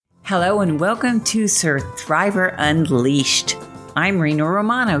Hello and welcome to Surthriver Unleashed. I'm Rena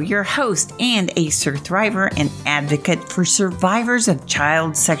Romano, your host and a Surthriver and advocate for survivors of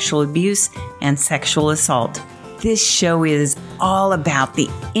child sexual abuse and sexual assault. This show is all about the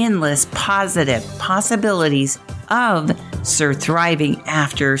endless positive possibilities of surthriving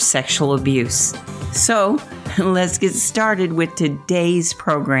after sexual abuse. So let's get started with today's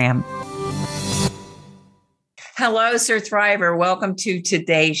program. Hello, Surthriver. Welcome to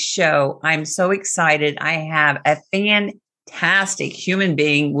today's show. I'm so excited. I have a fantastic human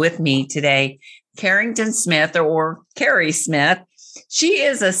being with me today, Carrington Smith, or Carrie Smith. She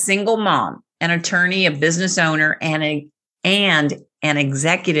is a single mom, an attorney, a business owner, and an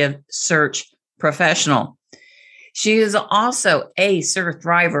executive search professional. She is also a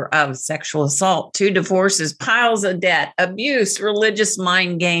survivor of sexual assault, 2 divorces, piles of debt, abuse, religious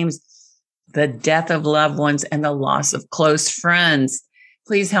mind games, the death of loved ones, and the loss of close friends.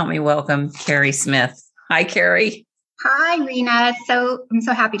 Please help me welcome Carrie Smith. Hi, Carrie. Hi, Rena. I'm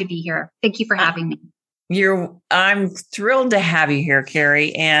so happy to be here. Thank you for having me. I'm thrilled to have you here,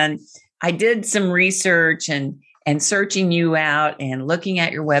 Carrie. And I did some research and searching you out and looking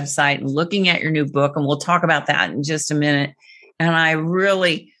at your website and looking at your new book. And we'll talk about that in just a minute. And I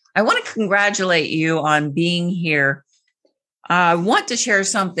want to congratulate you on being here. I want to share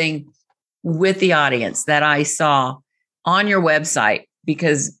something with the audience that I saw on your website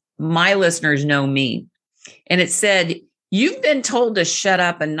because my listeners know me. And it said, "You've been told to shut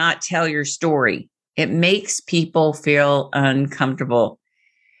up and not tell your story. It makes people feel uncomfortable."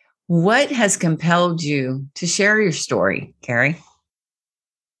 What has compelled you to share your story, Carrie?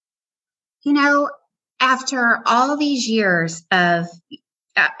 After all these years of,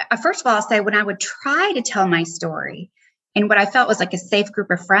 first of all, I'll say when I would try to tell my story in what I felt was like a safe group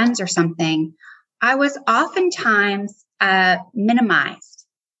of friends or something, I was oftentimes minimized.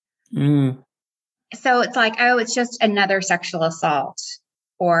 So it's like, oh, it's just another sexual assault,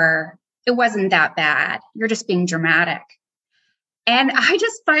 or it wasn't that bad. You're just being dramatic. And I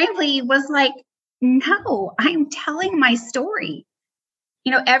just finally was like, no, I'm telling my story,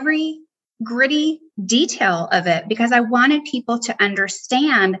 every gritty detail of it, because I wanted people to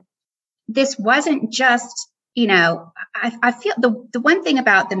understand this wasn't just, I feel the one thing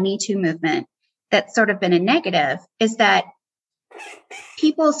about the Me Too movement that's sort of been a negative is that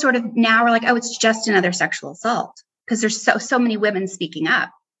people sort of now are like, oh, it's just another sexual assault because there's so many women speaking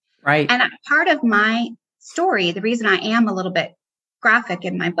up. Right. And part of my story, the reason I am a little bit graphic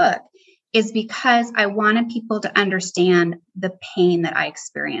in my book is because I wanted people to understand the pain that I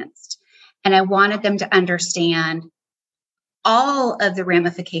experienced. And I wanted them to understand all of the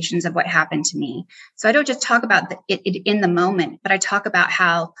ramifications of what happened to me. So I don't just talk about it in the moment, but I talk about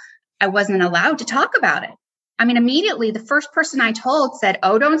how I wasn't allowed to talk about it. I mean, immediately the first person I told said,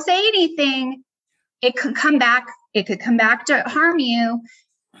 "Oh, don't say anything. It could come back. It could come back to harm you."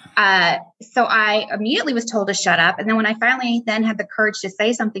 So I immediately was told to shut up. And then when I finally then had the courage to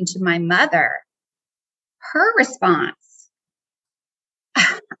say something to my mother, her response,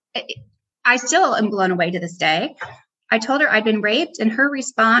 I still am blown away to this day. I told her I'd been raped, and her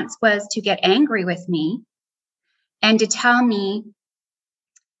response was to get angry with me and to tell me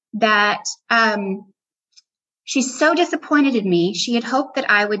that she's so disappointed in me. She had hoped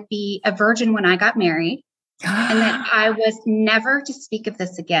that I would be a virgin when I got married and that I was never to speak of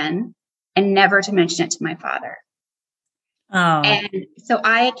this again and never to mention it to my father. Oh. And so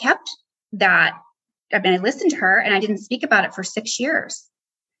I kept that. I mean, I listened to her and I didn't speak about it for 6 years.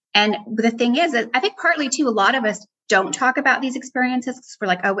 And the thing is, I think partly too, a lot of us don't talk about these experiences because we're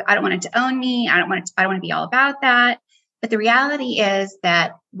like, oh, I don't want it to own me. I don't want to be all about that. But the reality is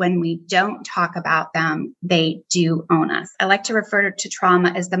that when we don't talk about them, they do own us. I like to refer to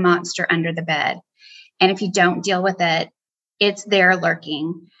trauma as the monster under the bed. And if you don't deal with it, it's there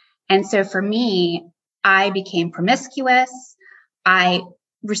lurking. And so for me, I became promiscuous. I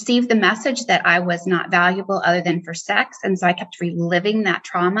received the message that I was not valuable other than for sex. And so I kept reliving that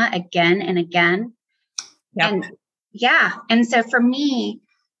trauma again and again. Yep. And and so for me,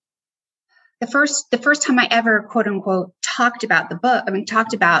 the first time I ever, quote unquote, talked about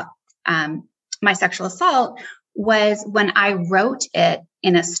my sexual assault was when I wrote it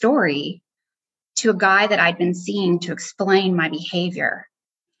in a story to a guy that I'd been seeing to explain my behavior.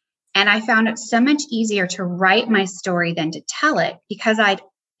 And I found it so much easier to write my story than to tell it because I'd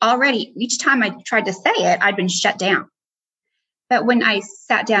already, each time I tried to say it, I'd been shut down. But when I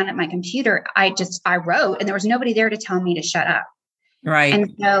sat down at my computer, I wrote, and there was nobody there to tell me to shut up. Right. And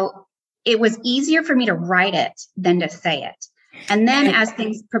so it was easier for me to write it than to say it. And then as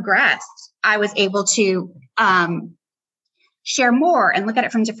things progressed, I was able to share more and look at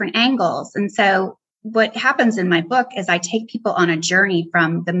it from different angles. And so what happens in my book is I take people on a journey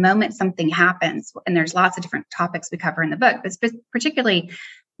from the moment something happens, and there's lots of different topics we cover in the book, but particularly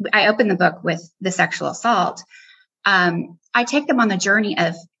I open the book with the sexual assault. I take them on the journey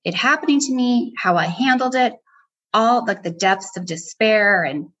of it happening to me, how I handled it, all like the depths of despair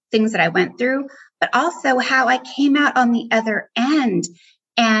and things that I went through, but also how I came out on the other end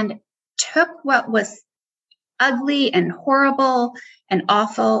and took what was ugly and horrible and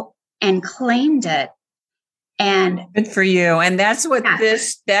awful and claimed it. And good for you. And that's what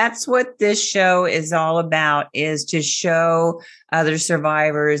this show is all about, is to show other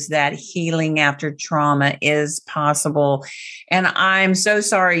survivors that healing after trauma is possible. And I'm so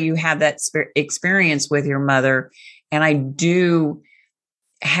sorry you had that experience with your mother. And I do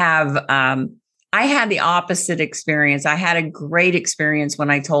have, I had the opposite experience. I had a great experience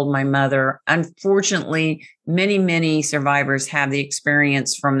when I told my mother. Unfortunately, many survivors have the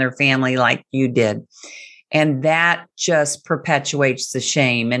experience from their family like you did. And that just perpetuates the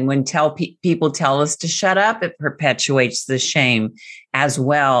shame. And when people tell us to shut up, it perpetuates the shame as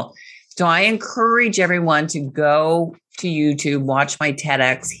well. So I encourage everyone to go to YouTube, watch my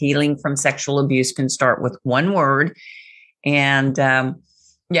TEDx, Healing from Sexual Abuse Can Start with One Word. And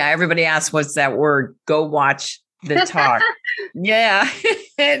everybody asks, what's that word? Go watch the talk. Yeah,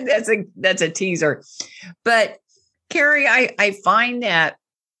 that's a teaser. But Carrie, I find that,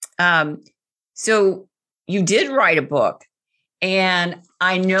 so you did write a book, and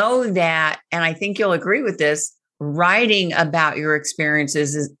I know that, and I think you'll agree with this, writing about your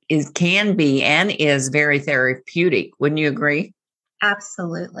experiences can be and is very therapeutic. Wouldn't you agree?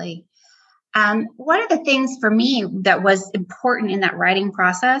 Absolutely. One of the things for me that was important in that writing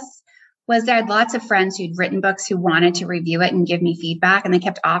process was I had lots of friends who'd written books who wanted to review it and give me feedback, and they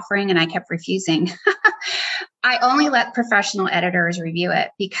kept offering and I kept refusing. I only let professional editors review it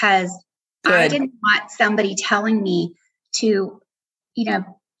because good. I didn't want somebody telling me to,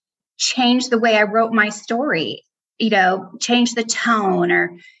 change the way I wrote my story, change the tone,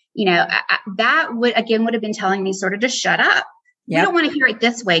 or, that would have been telling me sort of to shut up. Yep. You don't want to hear it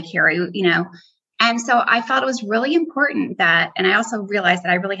this way, Carrie, And so I felt it was really important that, and I also realized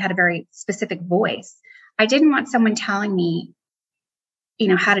that I really had a very specific voice. I didn't want someone telling me,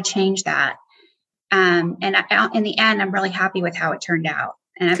 how to change that. And in the end, I'm really happy with how it turned out.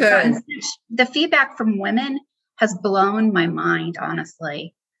 And I've gotten the feedback from women has blown my mind,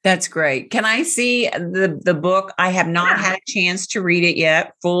 honestly. That's great. Can I see the book? I have not had a chance to read it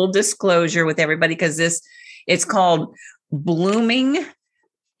yet. Full disclosure with everybody, because it's called Blooming,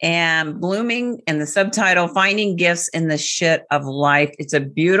 and the subtitle, Finding Gifts in the Shit of Life. It's a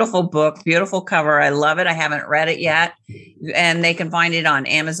beautiful book, beautiful cover. I love it. I haven't read it yet. And they can find it on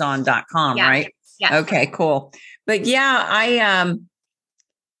Amazon.com, right? Yeah. Okay, cool. But yeah,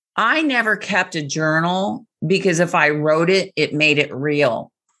 I never kept a journal because if I wrote it, it made it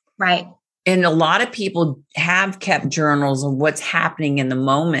real. Right. And a lot of people have kept journals of what's happening in the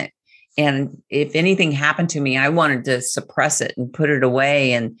moment. And if anything happened to me, I wanted to suppress it and put it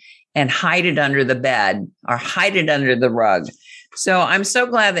away and hide it under the bed or hide it under the rug. So I'm so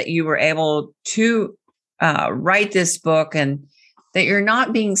glad that you were able to write this book and that you're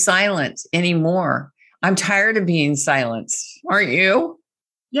not being silent anymore. I'm tired of being silenced. Aren't you?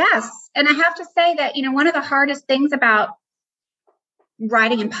 Yes. And I have to say that, one of the hardest things about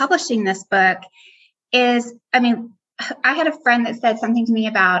writing and publishing this book is, I had a friend that said something to me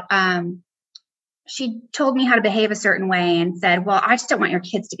about, she told me how to behave a certain way and said, well, I just don't want your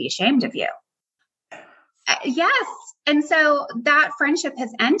kids to be ashamed of you. Yes. And so that friendship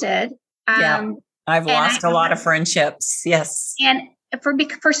has ended. I've lost a lot of friendships. Yes. And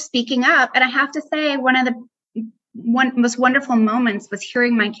for speaking up. And I have to say, one of the most wonderful moments was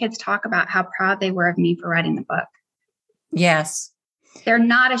hearing my kids talk about how proud they were of me for writing the book. Yes. They're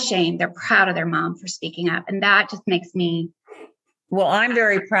not ashamed. They're proud of their mom for speaking up. And that just makes me. Well, I'm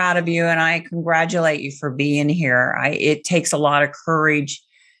very proud of you, and I congratulate you for being here. It takes a lot of courage,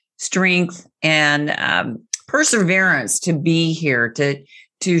 strength, and perseverance to be here,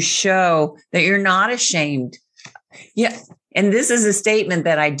 to show that you're not ashamed. Yeah. And this is a statement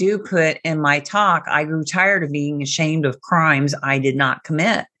that I do put in my talk. I grew tired of being ashamed of crimes I did not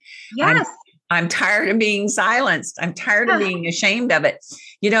commit. Yes. I'm tired of being silenced. I'm tired of being ashamed of it.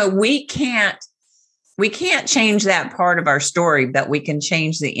 We can't change that part of our story, but we can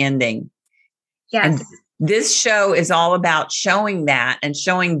change the ending. Yes. And this show is all about showing that and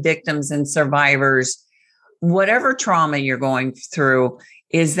showing victims and survivors, whatever trauma you're going through,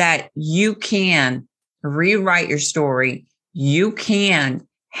 is that you can rewrite your story. You can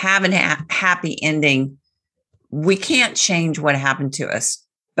have a happy ending we can't change what happened to us,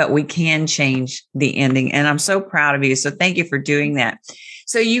 but we can change the ending. And I'm so proud of you. So thank you for doing that.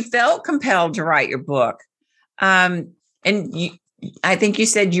 So you felt compelled to write your book. And I think you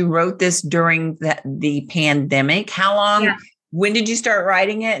said you wrote this during the pandemic. How long, when did you start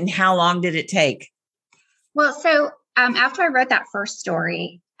writing it and how long did it take? Well, so after I wrote that first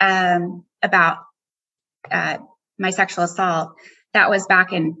story about my sexual assault, that was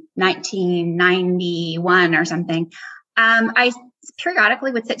back in 1991 or something. I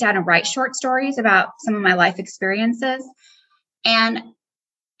periodically would sit down and write short stories about some of my life experiences. And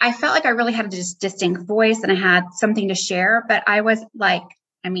I felt like I really had a distinct voice and I had something to share, but I was like,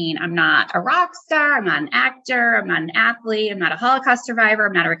 I'm not a rock star. I'm not an actor. I'm not an athlete. I'm not a Holocaust survivor.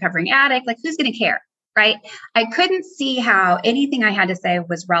 I'm not a recovering addict. Like, who's going to care? Right. I couldn't see how anything I had to say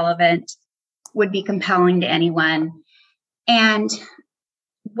was relevant, would be compelling to anyone. And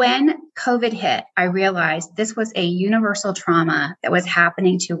when COVID hit, I realized this was a universal trauma that was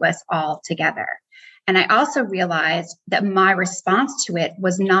happening to us all together. And I also realized that my response to it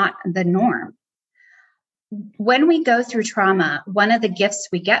was not the norm. When we go through trauma, one of the gifts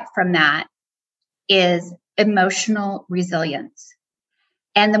we get from that is emotional resilience.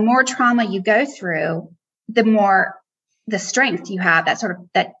 And the more trauma you go through, the more the strength you have, that sort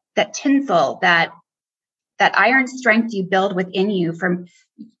of that tinsel, that iron strength you build within you from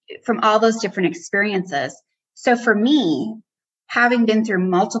all those different experiences. So for me, having been through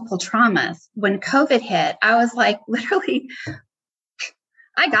multiple traumas, when COVID hit, I was like, literally,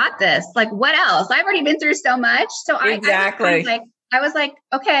 I got this. Like, what else? I've already been through so much. So exactly. I was like,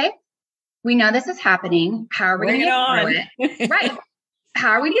 okay, we know this is happening. How are we going to get through it? Right.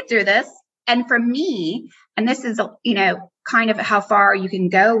 How are we going to get through this? And for me, and this is, kind of how far you can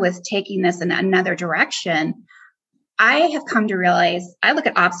go with taking this in another direction, I have come to realize I look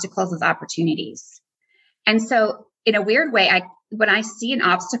at obstacles as opportunities. And so in a weird way, when I see an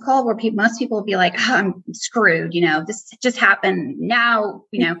obstacle where most people will be like, oh, I'm screwed, this just happened now,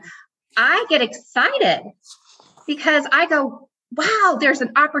 I get excited because I go, wow, there's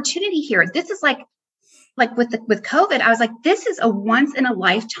an opportunity here. This is like with COVID, I was like, this is a once in a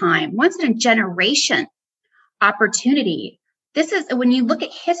lifetime, once in a generation opportunity. This is, when you look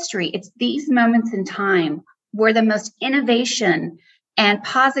at history, it's these moments in time where the most innovation and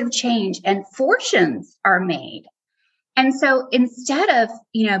positive change and fortunes are made. And so instead of,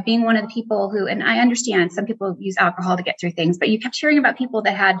 being one of the people who, and I understand some people use alcohol to get through things, but you kept hearing about people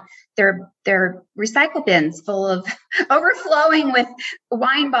that had their recycle bins full of overflowing with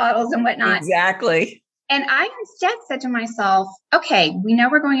wine bottles and whatnot. Exactly. And I instead said to myself, okay, we know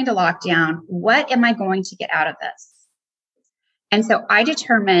we're going into lockdown. What am I going to get out of this? And so I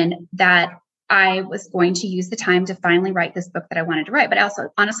determined that I was going to use the time to finally write this book that I wanted to write. But also,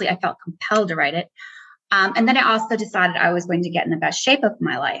 honestly, I felt compelled to write it. And then I also decided I was going to get in the best shape of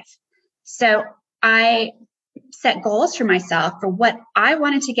my life. So I set goals for myself for what I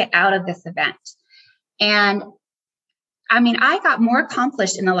wanted to get out of this event. And I got more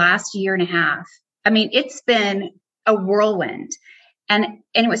accomplished in the last year and a half. It's been a whirlwind. And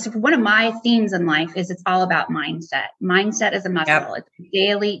it was one of my themes in life is it's all about mindset. Mindset is a muscle. Yep. It's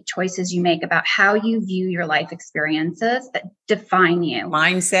daily choices you make about how you view your life experiences that define you.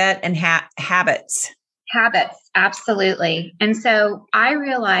 Mindset and habits. Habits, absolutely. And so I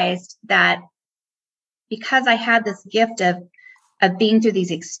realized that because I had this gift of being through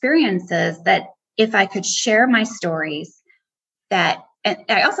these experiences, that if I could share my stories, and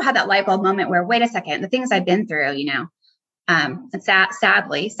I also had that light bulb moment where, wait a second, the things I've been through,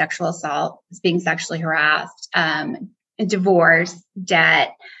 sadly, sexual assault, being sexually harassed, divorce,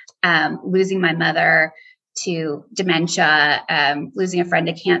 debt, losing my mother to dementia, losing a friend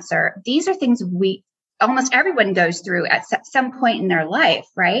to cancer. These are things almost everyone goes through at some point in their life,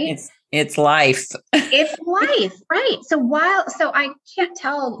 right? It's life. It's life, right? So I can't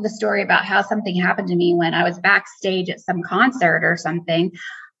tell the story about how something happened to me when I was backstage at some concert or something.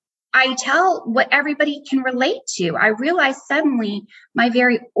 I tell what everybody can relate to. I realized suddenly my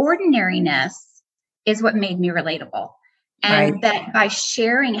very ordinariness is what made me relatable. And right. That by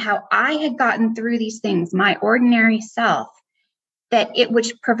sharing how I had gotten through these things, my ordinary self, that it would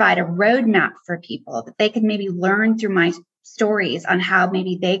provide a roadmap for people that they could maybe learn through my stories on how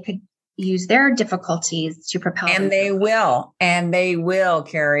maybe they could use their difficulties to propel. And they will,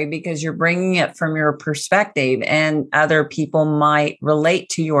 Carrie, because you're bringing it from your perspective and other people might relate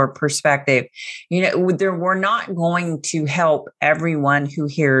to your perspective. We're not going to help everyone who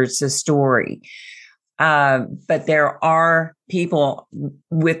hears the story. But there are people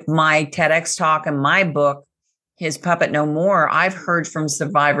with my TEDx talk and my book his Puppet No More, I've heard from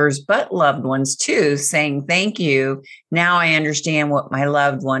survivors, but loved ones too, saying, thank you. Now I understand what my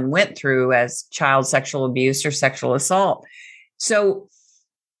loved one went through as child sexual abuse or sexual assault. So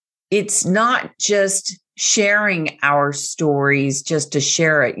it's not just sharing our stories just to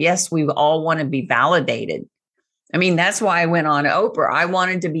share it. Yes, we all want to be validated. I mean, that's why I went on Oprah. I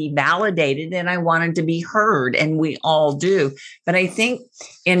wanted to be validated and I wanted to be heard, and we all do. But I think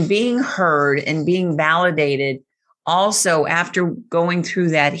in being heard and being validated, also after going through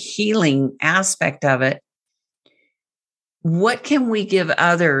that healing aspect of it, what can we give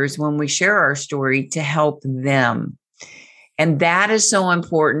others when we share our story to help them? And that is so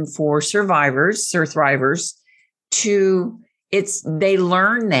important for survivors or thrivers they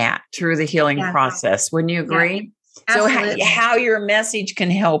learn that through the healing process. Wouldn't you agree? Yeah, so how your message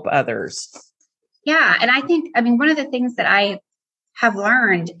can help others. Yeah. And I think, one of the things that I have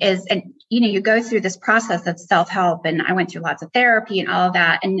learned is, and you go through this process of self-help, and I went through lots of therapy and all of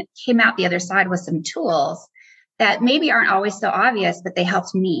that, and came out the other side with some tools that maybe aren't always so obvious, but they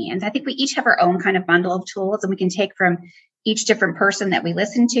helped me. And I think we each have our own kind of bundle of tools, and we can take from each different person that we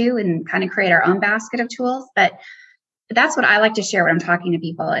listen to and kind of create our own basket of tools. But that's what I like to share when I'm talking to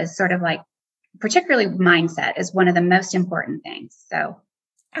people, is sort of like, particularly mindset is one of the most important things. So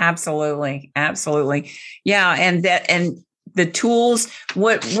absolutely. Yeah. And the tools,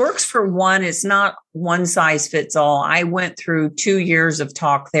 what works for one is not one size fits all. I went through 2 years of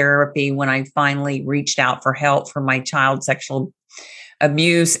talk therapy when I finally reached out for help for my child sexual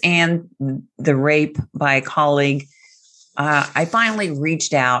abuse and the rape by a colleague. I finally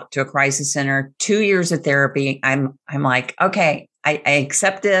reached out to a crisis center. 2 years of therapy. I'm like, okay, I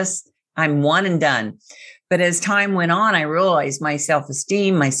accept this. I'm one and done. But as time went on, I realized my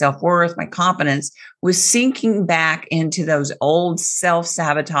self-esteem, my self-worth, my confidence was sinking back into those old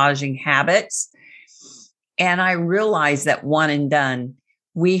self-sabotaging habits. And I realized that one and done,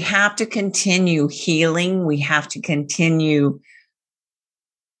 we have to continue healing. We have to continue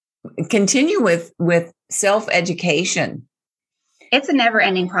with self-education. It's a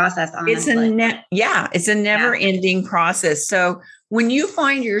never-ending process, honestly. It's a never-ending process. So when you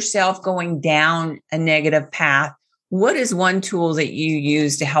find yourself going down a negative path, what is one tool that you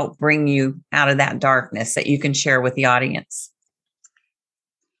use to help bring you out of that darkness that you can share with the audience?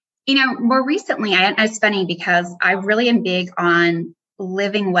 More recently, it's funny because I really am big on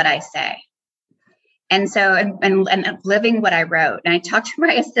living what I say. And so, and living what I wrote. And I talk to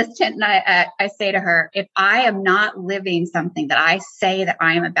my assistant and I say to her, if I am not living something that I say that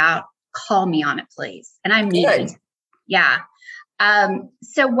I am about, call me on it, please. And I mean it. Yeah.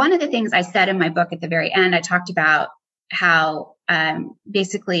 So one of the things I said in my book at the very end, I talked about how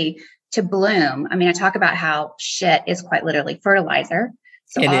basically to bloom. I talk about how shit is quite literally fertilizer.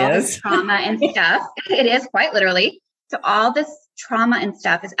 So this trauma and stuff, it is quite literally. So all this trauma and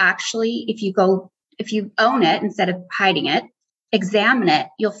stuff is actually, if you own it instead of hiding it, examine it,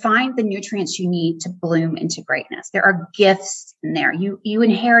 you'll find the nutrients you need to bloom into greatness. There are gifts in there. You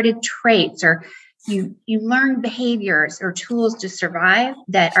inherited traits, or you learn behaviors or tools to survive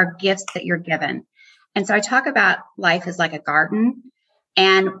that are gifts that you're given. And so I talk about life as like a garden.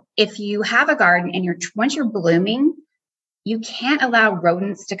 And if you have a garden and once you're blooming, you can't allow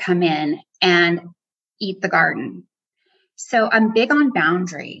rodents to come in and eat the garden. So I'm big on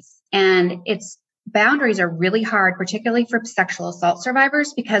boundaries, and boundaries are really hard, particularly for sexual assault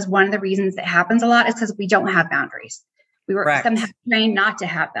survivors, because one of the reasons it happens a lot is because we don't have boundaries. We were somehow trained not to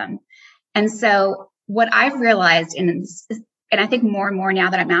have them. And so what I've realized, and I think more and more now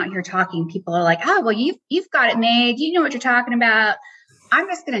that I'm out here talking, people are like, oh, well, you've got it made. You know what you're talking about. I'm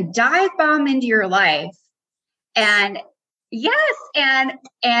just going to dive bomb into your life. And yes. And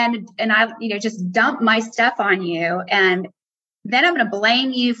I, just dump my stuff on you. And then I'm going to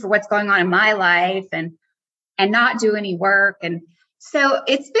blame you for what's going on in my life and not do any work. And so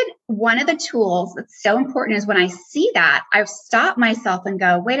it's been one of the tools that's so important, is when I see that, I've stopped myself and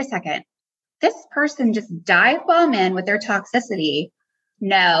go, wait a second, this person just dive bomb in with their toxicity.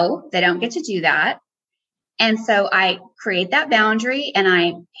 No, they don't get to do that. And so I create that boundary and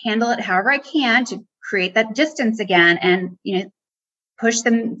I handle it however I can to create that distance again, and, push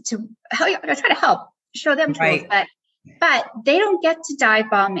them to help. I try to help, show them tools, but they don't get to dive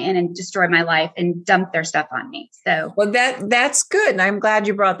bomb in and destroy my life and dump their stuff on me. So, well, that's good. And I'm glad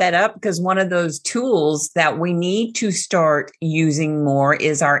you brought that up, because one of those tools that we need to start using more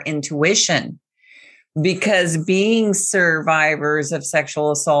is our intuition, because being survivors of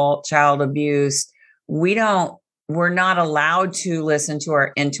sexual assault, child abuse, we're not allowed to listen to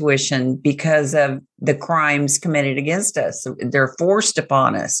our intuition because of the crimes committed against us. They're forced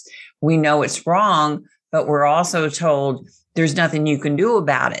upon us. We know it's wrong, but we're also told there's nothing you can do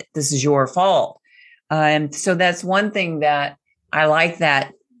about it. This is your fault. And so that's one thing that I like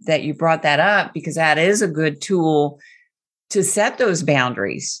that you brought that up, because that is a good tool to set those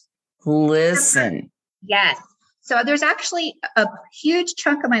boundaries. Listen. Yes. So there's actually a huge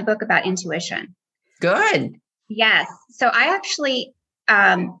chunk of my book about intuition. Good. Yes. So I actually,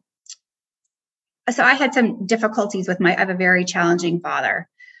 so I had some difficulties with I have a very challenging father.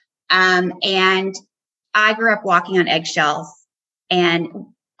 And I grew up walking on eggshells and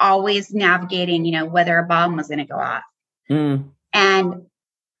always navigating, whether a bomb was going to go off. And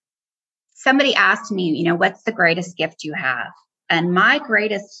somebody asked me, what's the greatest gift you have? And my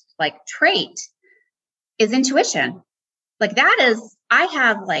greatest trait is intuition. I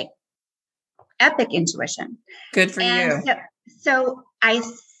have epic intuition. Good for you. So I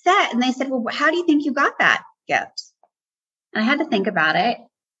said, and they said, well, how do you think you got that gift? And I had to think about it.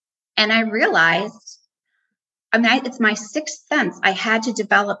 And I realized, it's my sixth sense I had to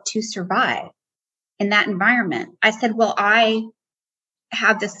develop to survive in that environment. I said, well, I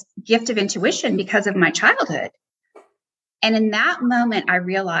have this gift of intuition because of my childhood. And in that moment, I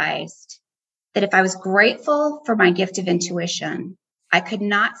realized that if I was grateful for my gift of intuition, I could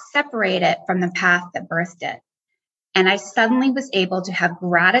not separate it from the path that birthed it. And I suddenly was able to have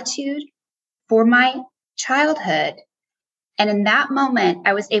gratitude for my childhood. And in that moment,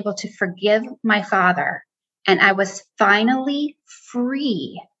 I was able to forgive my father. And I was finally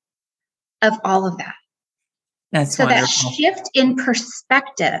free of all of that. That's so wonderful. That shift in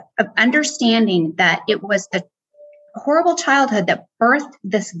perspective of understanding that it was the horrible childhood that birthed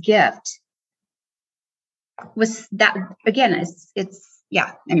this gift was that, again,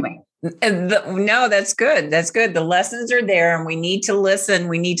 anyway. No, that's good. That's good. The lessons are there, and we need to listen.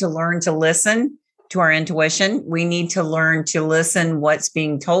 We need to learn to listen to our intuition. We need to learn to listen what's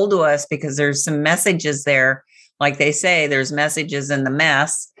being told to us, because there's some messages there. Like they say, there's messages in the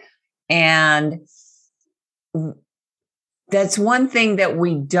mess. And that's one thing that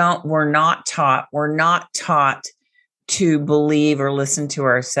we're not taught. We're not taught to believe or listen to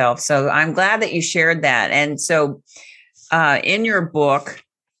ourselves. So I'm glad that you shared that. And so in your book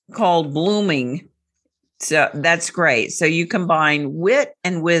called Blooming, so that's great. So you combine wit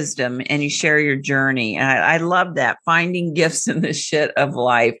and wisdom and you share your journey. I love that. Finding gifts in the shit of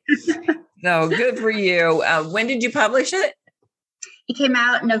life. So good for you. When did you publish it? It came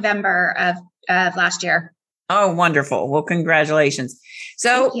out in November of last year. Oh, wonderful. Well, congratulations.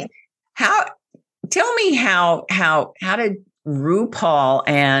 So tell me how did RuPaul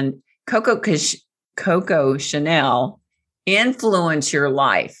and Coco Chanel influence your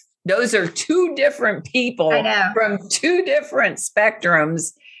life? Those are two different people from two different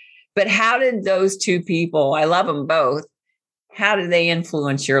spectrums. But how did those two people, I love them both, how did they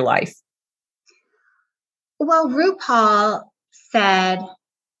influence your life? Well, RuPaul said,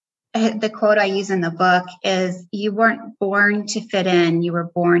 the quote I use in the book is, you weren't born to fit in, you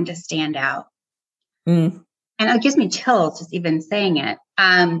were born to stand out. And it gives me chills just even saying it.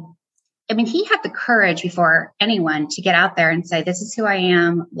 He had the courage before anyone to get out there and say, this is who I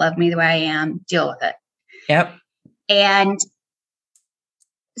am, love me the way I am, deal with it. Yep. And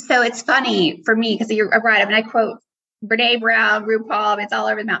so it's funny for me, because you're right. I quote Brene Brown, RuPaul, it's all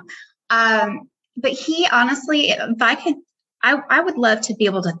over the mouth. But he honestly, if I could, I would love to be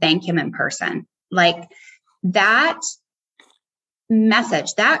able to thank him in person. Like that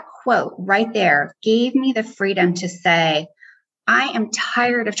message, that quote right there gave me the freedom to say, I am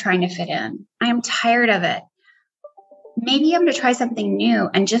tired of trying to fit in. I am tired of it. Maybe I'm going to try something new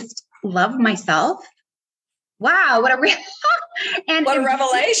and just love myself. Wow, what a revelation. And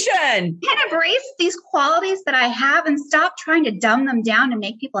embrace these qualities that I have and stop trying to dumb them down to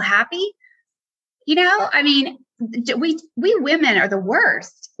make people happy. We women are the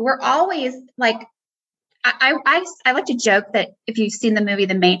worst. We're always like, I like to joke that if you've seen the movie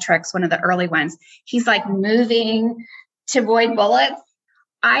The Matrix, one of the early ones, he's like moving to avoid bullets.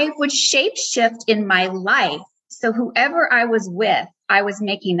 I would shapeshift in my life. So whoever I was with, I was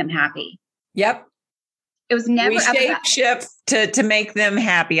making them happy. Yep. It was never we shapeshift to make them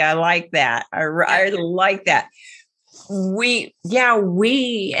happy. I like that. I like that. We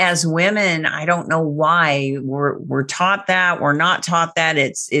as women, I don't know why we're taught that. We're not taught that.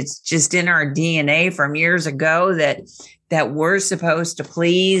 It's just in our DNA from years ago that we're supposed to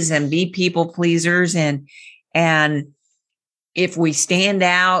please and be people pleasers. And if we stand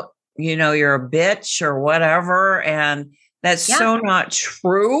out, you're a bitch or whatever. And that's so not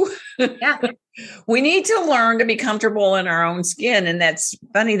true. Yeah. We need to learn to be comfortable in our own skin. And that's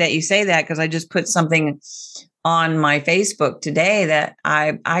funny that you say that, because I just put something on my Facebook today that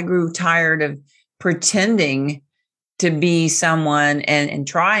I grew tired of pretending to be someone and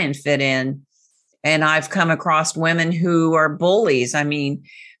try and fit in. And I've come across women who are bullies. I mean,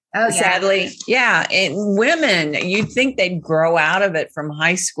 sadly, yeah. And women, you'd think they'd grow out of it from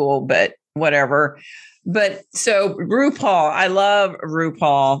high school, but whatever. But so RuPaul, I love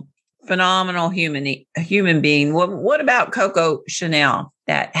RuPaul, phenomenal human being. What about Coco Chanel?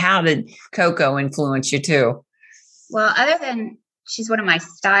 How did Coco influence you too? Well, other than she's one of my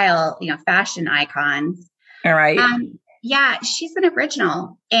style, fashion icons. All right. Yeah, she's an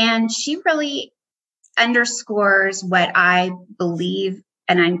original, and she really underscores what I believe,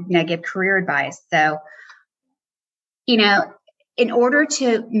 and I'm going to give career advice. So, in order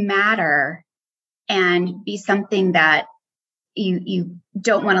to matter and be something that you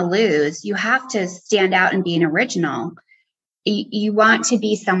don't want to lose, you have to stand out and be an original. You want to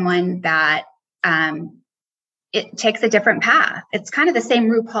be someone that it takes a different path. It's kind of the same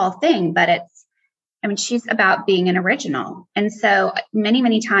RuPaul thing, but she's about being an original. And so many,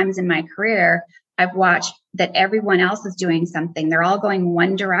 many times in my career, I've watched that everyone else is doing something. They're all going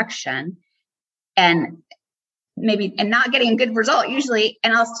one direction and not getting a good result usually.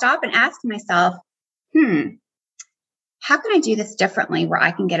 And I'll stop and ask myself, how can I do this differently where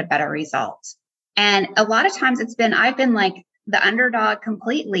I can get a better result? And a lot of times I've been like the underdog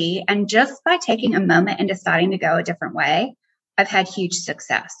completely. And just by taking a moment and deciding to go a different way, I've had huge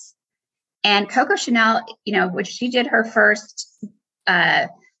success. And Coco Chanel, which she did her first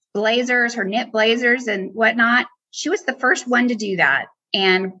blazers, her knit blazers and whatnot, she was the first one to do that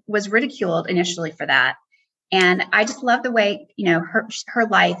and was ridiculed initially for that. And I just love the way, her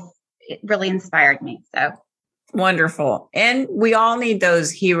life, it really inspired me. So wonderful. And we all need those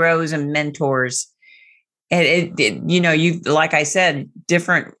heroes and mentors. And you like I said,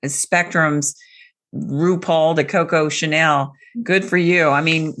 different spectrums, RuPaul to Coco Chanel. Good for you. I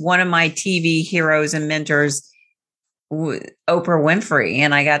mean, one of my TV heroes and mentors, Oprah Winfrey,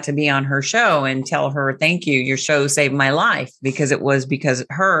 and I got to be on her show and tell her, thank you. Your show saved my life, because it was because of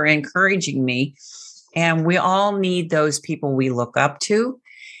her encouraging me. And we all need those people we look up to.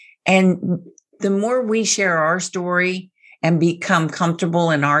 And the more we share our story and become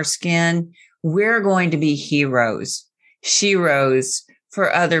comfortable in our skin, we're going to be heroes, sheroes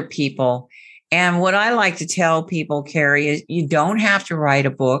for other people. And what I like to tell people, Carrie, is you don't have to write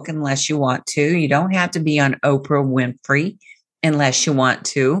a book unless you want to. You don't have to be on Oprah Winfrey unless you want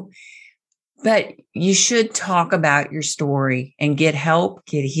to. But you should talk about your story and get help,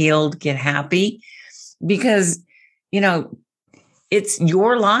 get healed, get happy, because, it's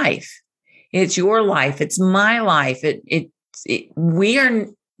your life. It's your life. It's my life.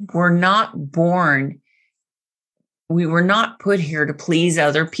 We're not born. We were not put here to please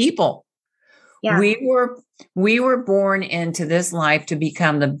other people. Yeah. We were born into this life to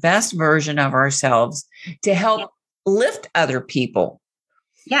become the best version of ourselves, to help lift other people,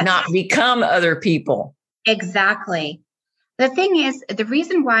 not become other people. Exactly. The thing is, the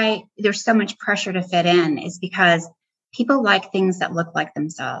reason why there's so much pressure to fit in is because people like things that look like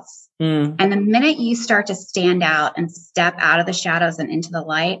themselves. And the minute you start to stand out and step out of the shadows and into the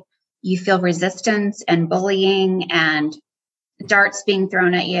light, you feel resistance and bullying and darts being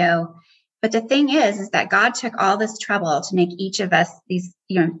thrown at you. But the thing is that God took all this trouble to make each of us these,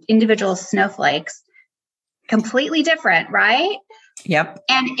 individual snowflakes, completely different, right? Yep.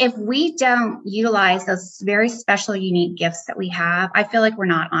 And if we don't utilize those very special, unique gifts that we have, I feel like we're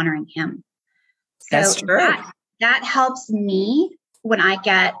not honoring Him. So that's true. That helps me when I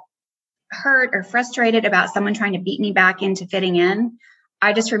get hurt or frustrated about someone trying to beat me back into fitting in.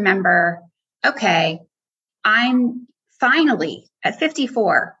 I just remember, okay, I'm finally at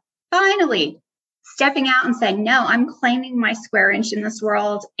 54, finally stepping out and saying, no, I'm claiming my square inch in this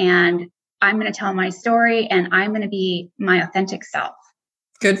world, and I'm going to tell my story, and I'm going to be my authentic self.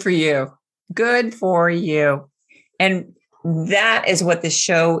 Good for you. Good for you. And that is what this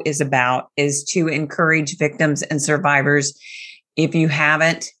show is about, is to encourage victims and survivors. If you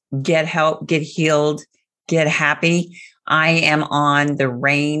haven't, get help, get healed, get happy. I am on the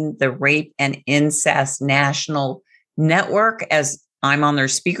RAINN, the Rape and Incest National Network, as I'm on their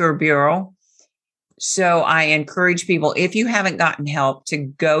speaker bureau. So I encourage people, if you haven't gotten help, to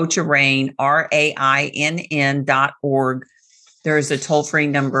go to RAINN, RAINN.org. There's a toll-free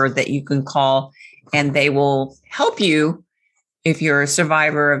number that you can call, and they will help you if you're a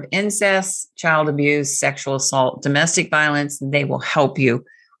survivor of incest, child abuse, sexual assault, domestic violence. They will help you.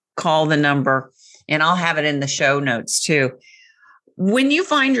 Call the number, and I'll have it in the show notes too. When you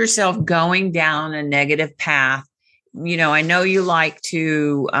find yourself going down a negative path, I know you like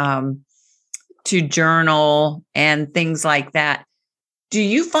to journal and things like that. Do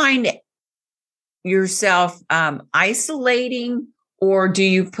you find yourself isolating, or do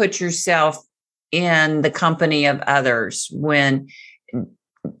you put yourself in the company of others?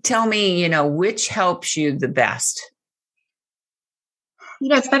 Tell me, which helps you the best?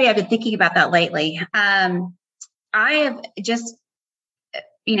 It's funny. I've been thinking about that lately. I have just,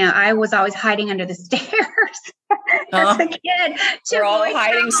 I was always hiding under the stairs as a kid. We're all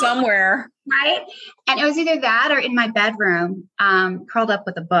hiding somewhere. Right. And it was either that or in my bedroom, curled up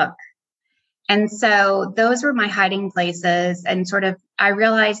with a book. And so those were my hiding places. And sort of, I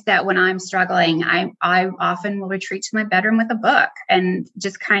realized that when I'm struggling, I often will retreat to my bedroom with a book and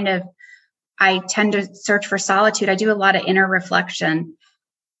just I tend to search for solitude. I do a lot of inner reflection.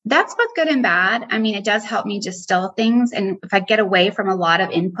 That's both good and bad. I mean, it does help me distill things. And if I get away from a lot of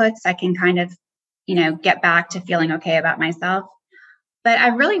inputs, I can kind of, get back to feeling okay about myself. But I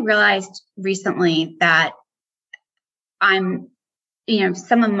really realized recently that some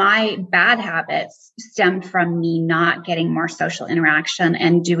of my bad habits stemmed from me not getting more social interaction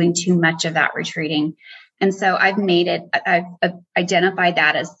and doing too much of that retreating. And so I've identified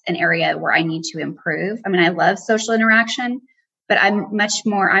that as an area where I need to improve. I mean, I love social interaction, but I'm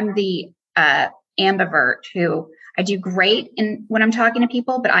the ambivert who I do great when I'm talking to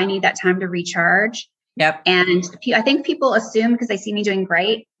people, but I need that time to recharge. Yep. And I think people assume because they see me doing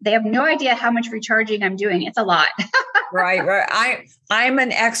great, they have no idea how much recharging I'm doing. It's a lot. Right. I'm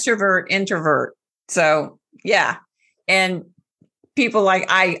an extrovert introvert. So yeah. And people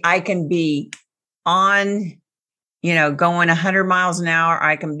I can be on, going 100 miles an hour.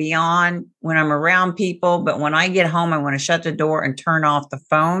 I can be on when I'm around people, but when I get home, I want to shut the door and turn off the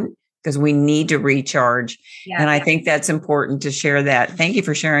phone because we need to recharge. Yeah. And I think that's important to share that. Thank you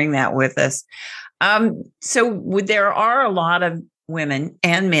for sharing that with us. So there are a lot of women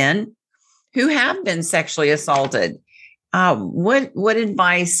and men who have been sexually assaulted. What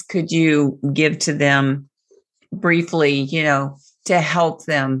advice could you give to them briefly, to help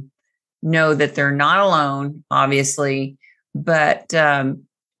them know that they're not alone, obviously, but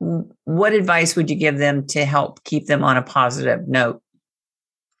what advice would you give them to help keep them on a positive note?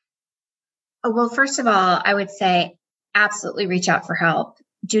 Well, first of all, I would say absolutely reach out for help.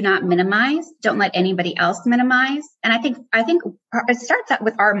 Do not minimize. Don't let anybody else minimize. And I think it starts out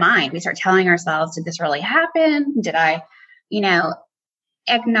with our mind. We start telling ourselves, did this really happen? Did I,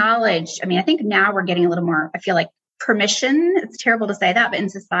 acknowledge? I mean, I think now we're getting a little more, I feel like, permission. It's terrible to say that, but in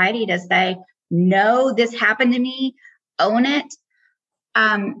society to say, no, this happened to me, own it.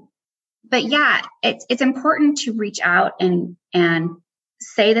 But yeah, it's important to reach out and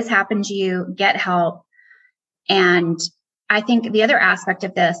say this happened to you, get help. And I think the other aspect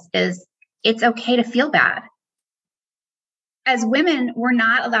of this is it's okay to feel bad. As women, we're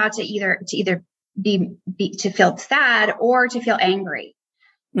not allowed to either be to feel sad or to feel angry.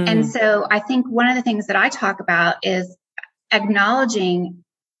 Mm-hmm. And so I think one of the things that I talk about is acknowledging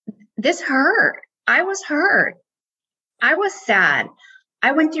this hurt. I was hurt. I was sad.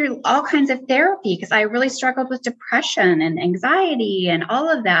 I went through all kinds of therapy because I really struggled with depression and anxiety and all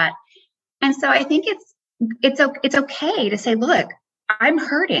of that. And so I think it's okay to say, look, I'm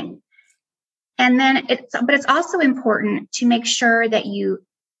hurting. And then but it's also important to make sure that you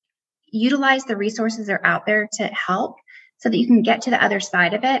utilize the resources that are out there to help so that you can get to the other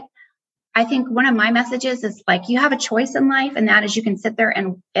side of it. I think one of my messages is like, you have a choice in life, and that is you can sit there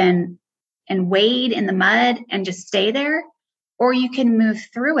and wade in the mud and just stay there, or you can move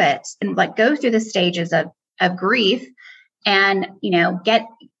through it and go through the stages of grief and,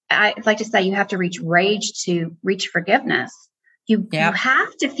 I'd like to say you have to reach rage to reach forgiveness. You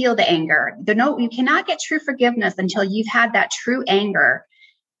have to feel the anger. You cannot get true forgiveness until you've had that true anger.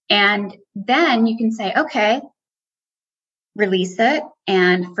 And then you can say, okay, release it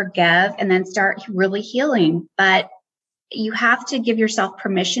and forgive, and then start really healing. But you have to give yourself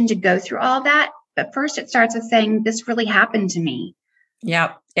permission to go through all that. But first it starts with saying, this really happened to me.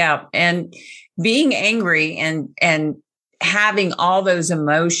 Yeah. Yeah. And being angry and having all those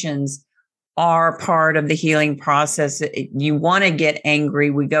emotions are part of the healing process. You want to get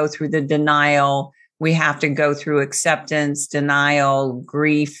angry. We go through the denial. We have to go through acceptance, denial,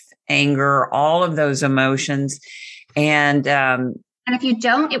 grief, anger, all of those emotions. And if you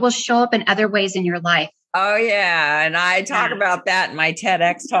don't, it will show up in other ways in your life. Oh, yeah. And I talk about that in my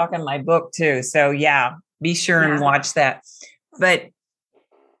TEDx talk in my book too. So yeah, be sure and watch that. But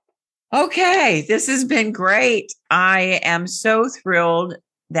okay, this has been great. I am so thrilled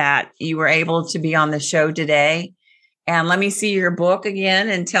that you were able to be on the show today. And let me see your book again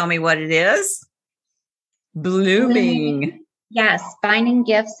and tell me what it is. Blooming. Yes, Finding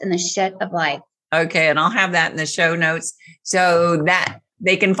Gifts in the Shit of Life. Okay, and I'll have that in the show notes. So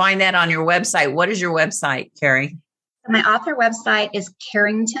they can find that on your website. What is your website, Carrie? My author website is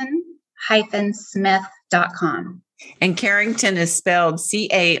carrington-smith.com. And Carrington is spelled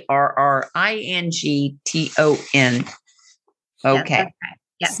Carrington. Okay. Yes, right.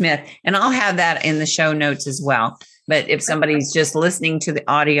 Yes. Smith. And I'll have that in the show notes as well. But if somebody's just listening to the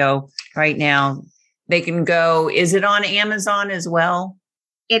audio right now, they can go. Is it on Amazon as well?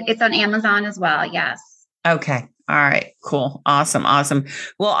 It's on Amazon as well. Yes. Okay. All right. Cool. Awesome. Awesome.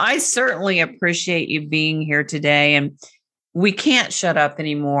 Well, I certainly appreciate you being here today. And we can't shut up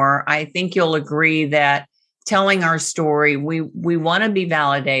anymore. I think you'll agree that telling our story, we want to be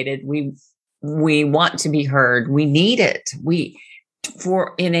validated. We want to be heard. We need it.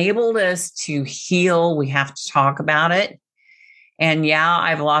 For enabled us to heal, we have to talk about it. And yeah,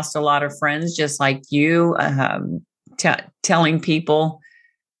 I've lost a lot of friends just like you, telling people,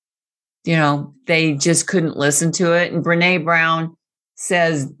 they just couldn't listen to it. And Brene Brown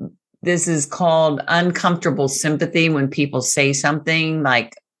says this is called uncomfortable sympathy, when people say something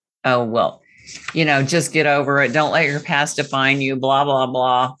like, oh, well, just get over it. Don't let your past define you, blah, blah,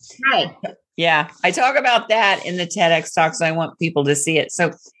 blah. Right. Yeah. I talk about that in the TEDx talks. I want people to see it.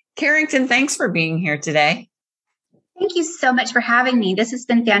 So Carrington, thanks for being here today. Thank you so much for having me. This has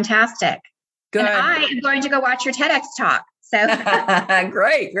been fantastic. Good. And I am going to go watch your TEDx talk. So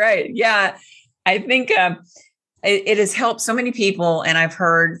Great. Yeah. I think it has helped so many people. And I've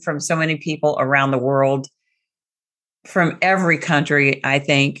heard from so many people around the world, from every country, I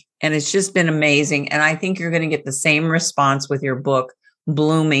think. And it's just been amazing. And I think you're going to get the same response with your book,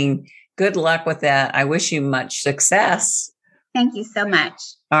 Blooming. Good luck with that. I wish you much success. Thank you so much.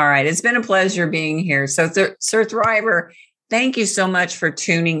 All right. It's been a pleasure being here. So, Sir Thriver, thank you so much for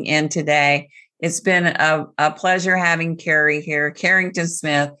tuning in today. It's been a pleasure having Carrie here, Carrington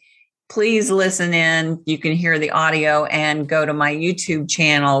Smith. Please listen in. You can hear the audio and go to my YouTube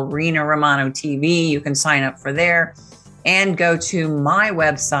channel, Rena Romano TV. You can sign up for there and go to my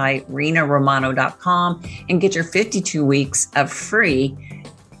website, renaromano.com, and get your 52 weeks of free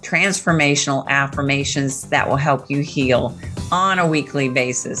transformational affirmations that will help you heal on a weekly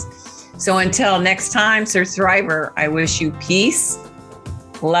basis. So until next time, Sir Thriver, I wish you peace,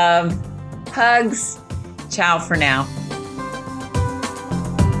 love, hugs. Ciao for now.